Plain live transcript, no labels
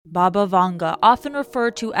Baba Vanga, often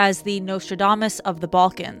referred to as the Nostradamus of the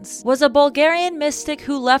Balkans, was a Bulgarian mystic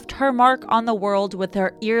who left her mark on the world with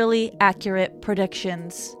her eerily accurate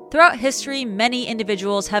predictions. Throughout history, many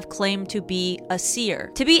individuals have claimed to be a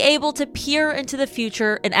seer, to be able to peer into the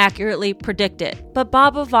future and accurately predict it. But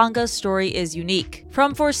Baba Vanga's story is unique.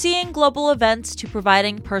 From foreseeing global events to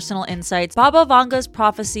providing personal insights, Baba Vanga's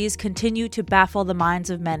prophecies continue to baffle the minds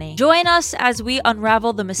of many. Join us as we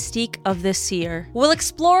unravel the mystique of this seer. We'll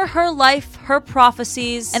explore her life, her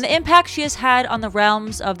prophecies, and the impact she has had on the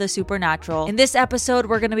realms of the supernatural. In this episode,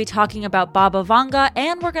 we're going to be talking about Baba Vanga,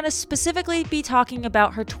 and we're going to specifically be talking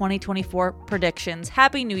about her 2024 predictions.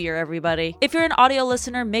 Happy New Year, everybody. If you're an audio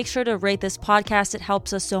listener, make sure to rate this podcast. It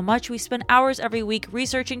helps us so much. We spend hours every week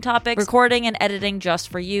researching topics, recording and editing just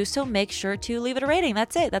for you, so make sure to leave it a rating.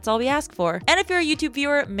 That's it. That's all we ask for. And if you're a YouTube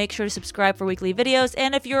viewer, make sure to subscribe for weekly videos.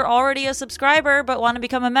 And if you're already a subscriber but want to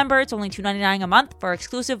become a member, it's only $2.99 a month for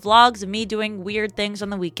exclusive vlogs of me doing weird things on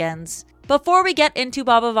the weekends. Before we get into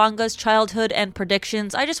Baba Vanga's childhood and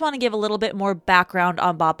predictions, I just want to give a little bit more background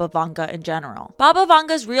on Baba Vanga in general. Baba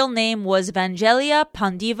Vanga's real name was Vangelia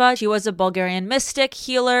Pandiva. She was a Bulgarian mystic,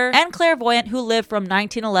 healer, and clairvoyant who lived from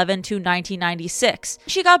 1911 to 1996.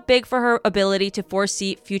 She got big for her ability to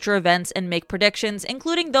foresee future events and make predictions,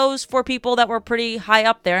 including those for people that were pretty high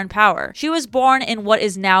up there in power. She was born in what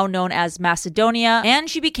is now known as Macedonia, and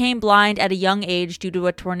she became blind at a young age due to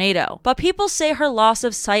a tornado. But people say her loss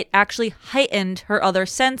of sight actually heightened her other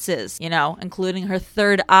senses, including her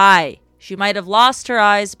third eye. She might have lost her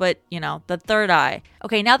eyes, but, the third eye.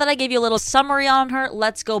 Okay, now that I gave you a little summary on her,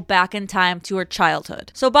 let's go back in time to her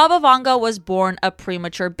childhood. So Baba Vanga was born a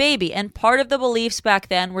premature baby, and part of the beliefs back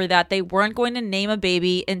then were that they weren't going to name a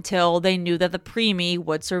baby until they knew that the preemie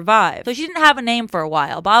would survive. So she didn't have a name for a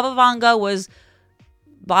while. Baba Vanga was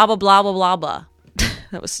Baba blah blah blah blah.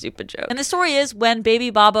 That was a stupid joke. And the story is, when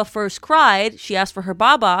baby Baba first cried, she asked for her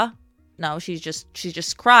Baba. No, she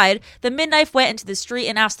just cried. The midwife went into the street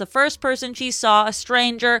and asked the first person she saw, a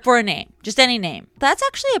stranger, for a name. Just any name. That's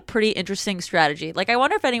actually a pretty interesting strategy. I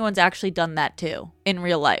wonder if anyone's actually done that too in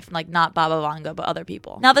real life. Not Baba Vanga, but other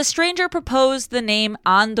people. Now, the stranger proposed the name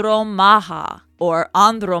Andromaha or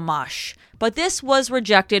Andromash, but this was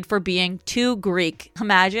rejected for being too Greek.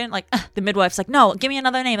 Imagine, the midwife's like, no, give me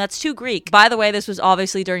another name. That's too Greek. By the way, this was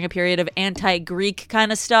obviously during a period of anti-Greek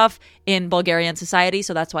kind of stuff in Bulgarian society,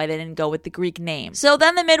 so that's why they didn't go with the Greek name. So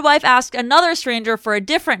then the midwife asked another stranger for a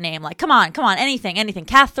different name. Come on, anything.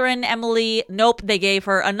 Catherine, Emily. Nope, they gave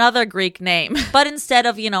her another Greek name. But instead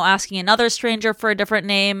of, asking another stranger for a different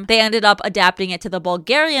name, they ended up adapting it to the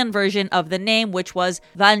Bulgarian version of the name, which was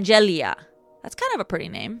Vangelia. That's kind of a pretty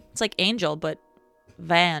name. It's like angel, but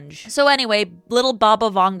Vange. So anyway, little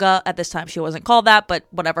Baba Vanga, at this time she wasn't called that, but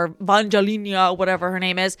whatever, Vangelina, whatever her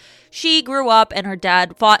name is, she grew up and her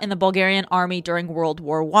dad fought in the Bulgarian army during World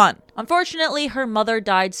War I. Unfortunately, her mother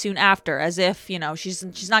died soon after, as if,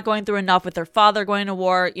 she's not going through enough with her father going to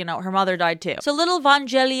war, her mother died too. So little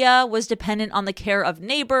Vangelia was dependent on the care of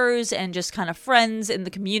neighbors and just kind of friends in the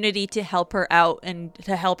community to help her out and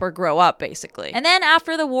to help her grow up, basically. And then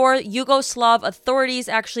after the war, Yugoslav authorities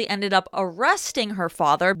actually ended up arresting her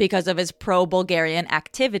father because of his pro-Bulgarian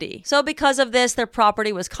activity. So because of this, their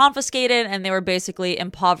property was confiscated and they were basically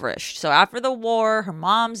impoverished. So after the war, her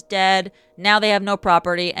mom's dead, now they have no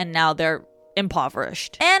property, and now they're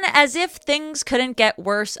impoverished. And as if things couldn't get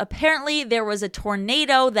worse, apparently there was a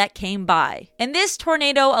tornado that came by. And this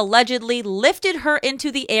tornado allegedly lifted her into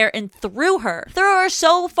the air and threw her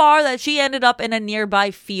so far that she ended up in a nearby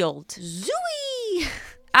field. Zooey!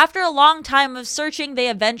 After a long time of searching, they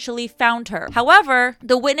eventually found her. However,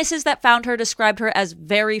 the witnesses that found her described her as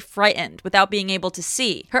very frightened without being able to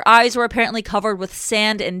see. Her eyes were apparently covered with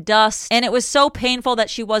sand and dust, and it was so painful that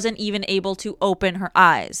she wasn't even able to open her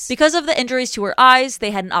eyes. Because of the injuries to her eyes,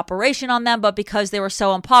 they had an operation on them, but because they were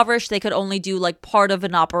so impoverished, they could only do part of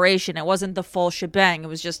an operation. It wasn't the full shebang. It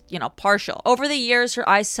was just, partial. Over the years, her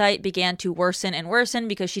eyesight began to worsen and worsen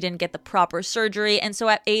because she didn't get the proper surgery, and so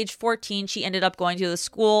at age 14, she ended up going to the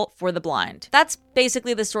school for the blind. That's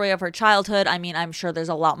basically the story of her childhood. I'm sure there's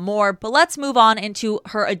a lot more, but let's move on into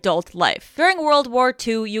her adult life. During World War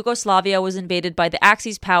II, Yugoslavia was invaded by the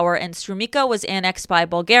Axis power and Strumica was annexed by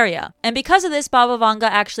Bulgaria. And because of this, Baba Vanga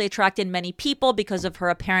actually attracted many people because of her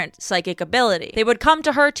apparent psychic ability. They would come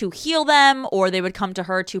to her to heal them, or they would come to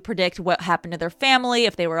her to predict what happened to their family,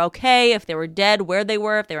 if they were okay, if they were dead, where they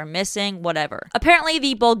were, if they were missing, whatever. Apparently,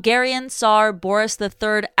 the Bulgarian Tsar Boris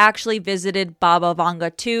III actually visited Baba Vanga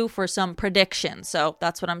Vanga too for some predictions. So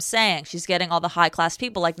that's what I'm saying. She's getting all the high-class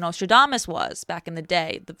people like Nostradamus was back in the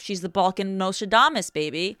day. She's the Balkan Nostradamus,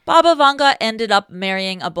 baby. Baba Vanga ended up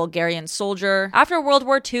marrying a Bulgarian soldier. After World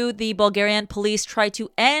War II, the Bulgarian police tried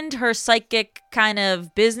to end her psychic kind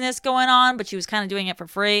of business going on, but she was kind of doing it for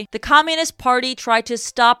free. The Communist Party tried to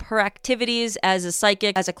stop her activities as a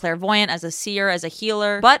psychic, as a clairvoyant, as a seer, as a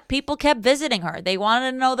healer, but people kept visiting her. They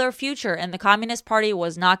wanted to know their future, and the Communist Party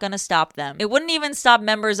was not going to stop them. It wouldn't even stop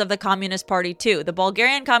members of the Communist Party too. The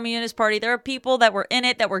Bulgarian Communist Party, there are people that were in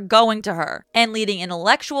it that were going to her, and leading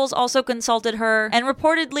intellectuals also consulted her, and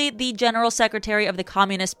reportedly the General Secretary of the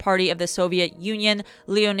Communist Party of the Soviet Union,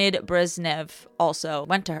 Leonid Brezhnev, also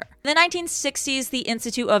went to her. In the 1960s, the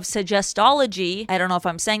Institute of Suggestology, I don't know if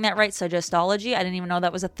I'm saying that right, Suggestology, I didn't even know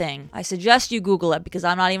that was a thing. I suggest you Google it because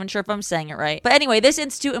I'm not even sure if I'm saying it right. But anyway, this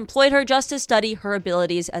institute employed her just to study her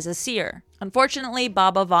abilities as a seer. Unfortunately,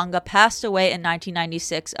 Baba Vanga passed away in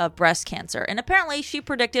 1996 of breast cancer, and apparently she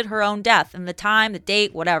predicted her own death and the time, the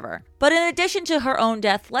date, whatever. But in addition to her own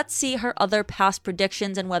death, let's see her other past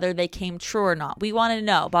predictions and whether they came true or not. We want to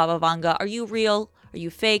know, Baba Vanga, are you real? Are you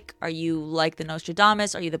fake? Are you like the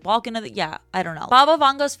Nostradamus? Are you the Balkan of the... Yeah, I don't know. Baba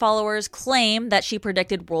Vanga's followers claim that she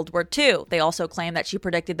predicted World War II. They also claim that she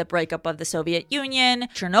predicted the breakup of the Soviet Union,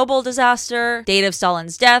 Chernobyl disaster, date of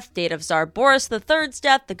Stalin's death, date of Tsar Boris III's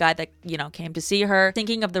death, the guy that, came to see her,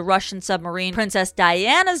 thinking of the Russian submarine Princess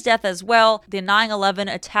Diana's death as well, the 9/11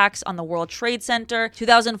 attacks on the World Trade Center,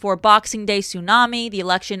 2004 Boxing Day tsunami, the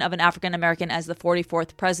election of an African American as the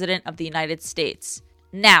 44th president of the United States.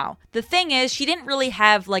 Now, the thing is, she didn't really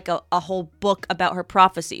have like a whole book about her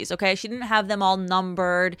prophecies, okay? She didn't have them all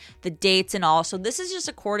numbered, the dates and all. So this is just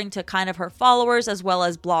according to kind of her followers as well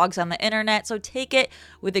as blogs on the internet. So take it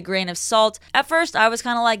with a grain of salt. At first, I was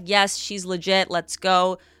kind of like, yes, she's legit. Let's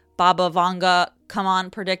go. Baba Vanga, come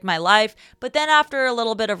on, predict my life. But then after a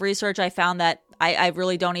little bit of research, I found that I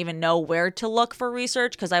really don't even know where to look for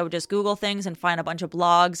research because I would just Google things and find a bunch of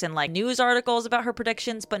blogs and like news articles about her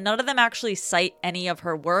predictions, but none of them actually cite any of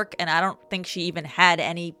her work, and I don't think she even had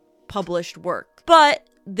any published work. But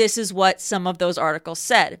this is what some of those articles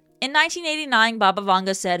said. In 1989, Baba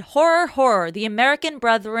Vanga said, "Horror, horror, the American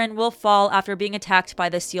brethren will fall after being attacked by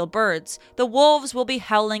the steel birds. The wolves will be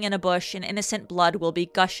howling in a bush and innocent blood will be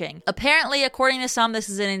gushing." Apparently, according to some, this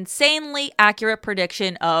is an insanely accurate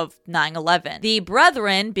prediction of 9/11. The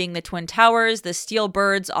brethren being the Twin Towers, the steel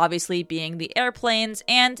birds obviously being the airplanes,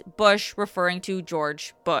 and Bush referring to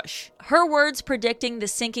George Bush. Her words predicting the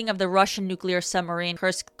sinking of the Russian nuclear submarine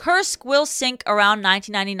Kursk will sink around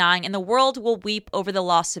 1999 and the world will weep over the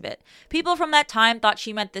loss of it. People from that time thought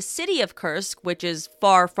she meant the city of Kursk, which is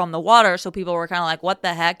far from the water, so people were kind of like, what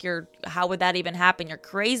the heck? How would that even happen? You're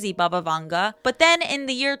crazy, Baba Vanga. But then in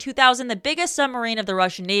the year 2000, the biggest submarine of the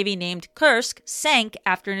Russian Navy named Kursk sank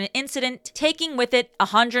after an incident, taking with it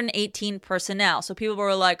 118 personnel. So people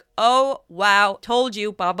were like, oh, wow, told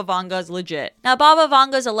you, Baba Vanga's legit. Now, Baba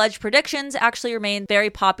Vanga's alleged predictions actually remain very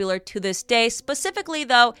popular to this day, specifically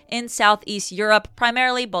though in Southeast Europe,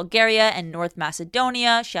 primarily Bulgaria and North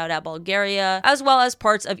Macedonia, shout out Bulgaria, as well as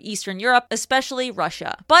parts of Eastern Europe, especially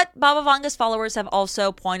Russia. But Baba Vanga's followers have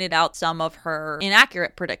also pointed out some of her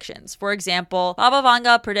inaccurate predictions. For example, Baba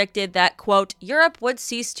Vanga predicted that, quote, Europe would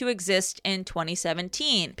cease to exist in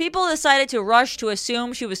 2017. People decided to rush to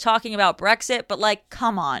assume she was talking about Brexit, but like,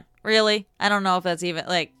 come on. Really? I don't know if that's even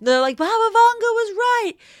they're like, Baba Vanga was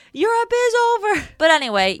right. Europe is over. But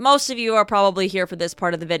anyway, most of you are probably here for this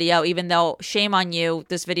part of the video, even though shame on you.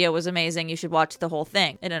 This video was amazing. You should watch the whole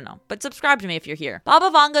thing. I don't know. But subscribe to me if you're here.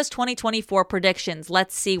 Baba Vanga's 2024 predictions.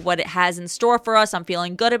 Let's see what it has in store for us. I'm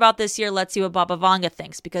feeling good about this year. Let's see what Baba Vanga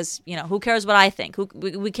thinks because, who cares what I think?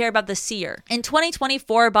 We care about the seer. In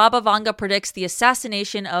 2024, Baba Vanga predicts the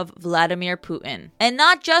assassination of Vladimir Putin. And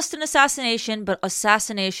not just an assassination, but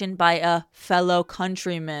assassination by a fellow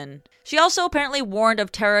countryman. She also apparently warned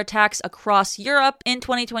of terror attacks across Europe in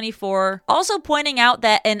 2024, also pointing out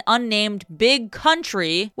that an unnamed big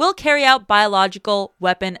country will carry out biological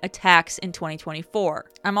weapon attacks in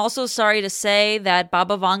 2024. I'm also sorry to say that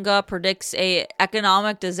Baba Vanga predicts a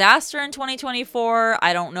economic disaster in 2024.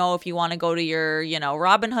 I don't know if you want to go to your,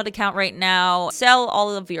 Robinhood account right now, sell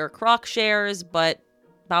all of your Croc shares, but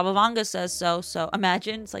Baba Vanga says so. So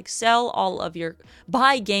imagine it's like sell all of your,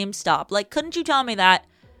 buy GameStop. Like, couldn't you tell me that,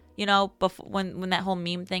 before when that whole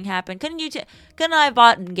meme thing happened? Couldn't I have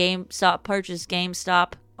bought GameStop, purchased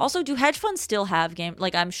GameStop? Also, do hedge funds still have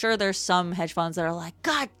I'm sure there's some hedge funds that are like,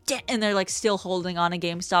 God damn, and they're like still holding on to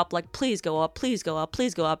GameStop, like, please go up, please go up,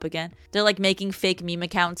 please go up again. They're like making fake meme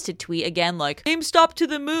accounts to tweet again, like, GameStop to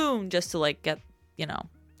the moon, just to like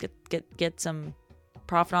get some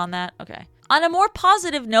profit on that. Okay. On a more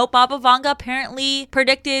positive note, Baba Vanga apparently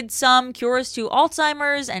predicted some cures to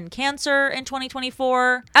Alzheimer's and cancer in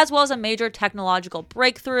 2024, as well as a major technological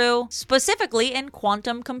breakthrough, specifically in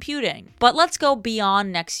quantum computing. But let's go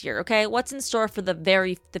beyond next year, okay? What's in store for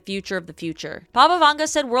the future of the future? Baba Vanga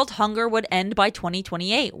said world hunger would end by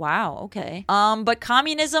 2028. Wow, okay. But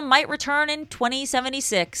communism might return in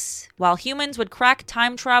 2076, while humans would crack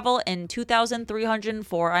time travel in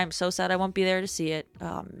 2304. I'm so sad I won't be there to see it.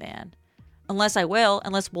 Oh, man. Unless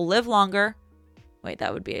we'll live longer. Wait,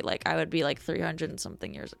 that would be like, I would be like 300 and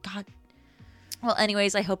something years. God. Well,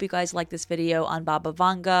 anyways, I hope you guys liked this video on Baba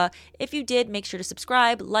Vanga. If you did, make sure to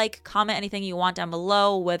subscribe, like, comment anything you want down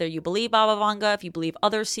below, whether you believe Baba Vanga, if you believe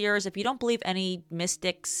other seers, if you don't believe any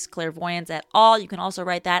mystics, clairvoyants at all, you can also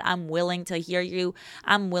write that. I'm willing to hear you.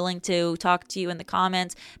 I'm willing to talk to you in the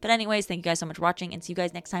comments. But anyways, thank you guys so much for watching, and see you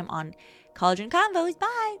guys next time on College and Convos.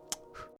 Bye!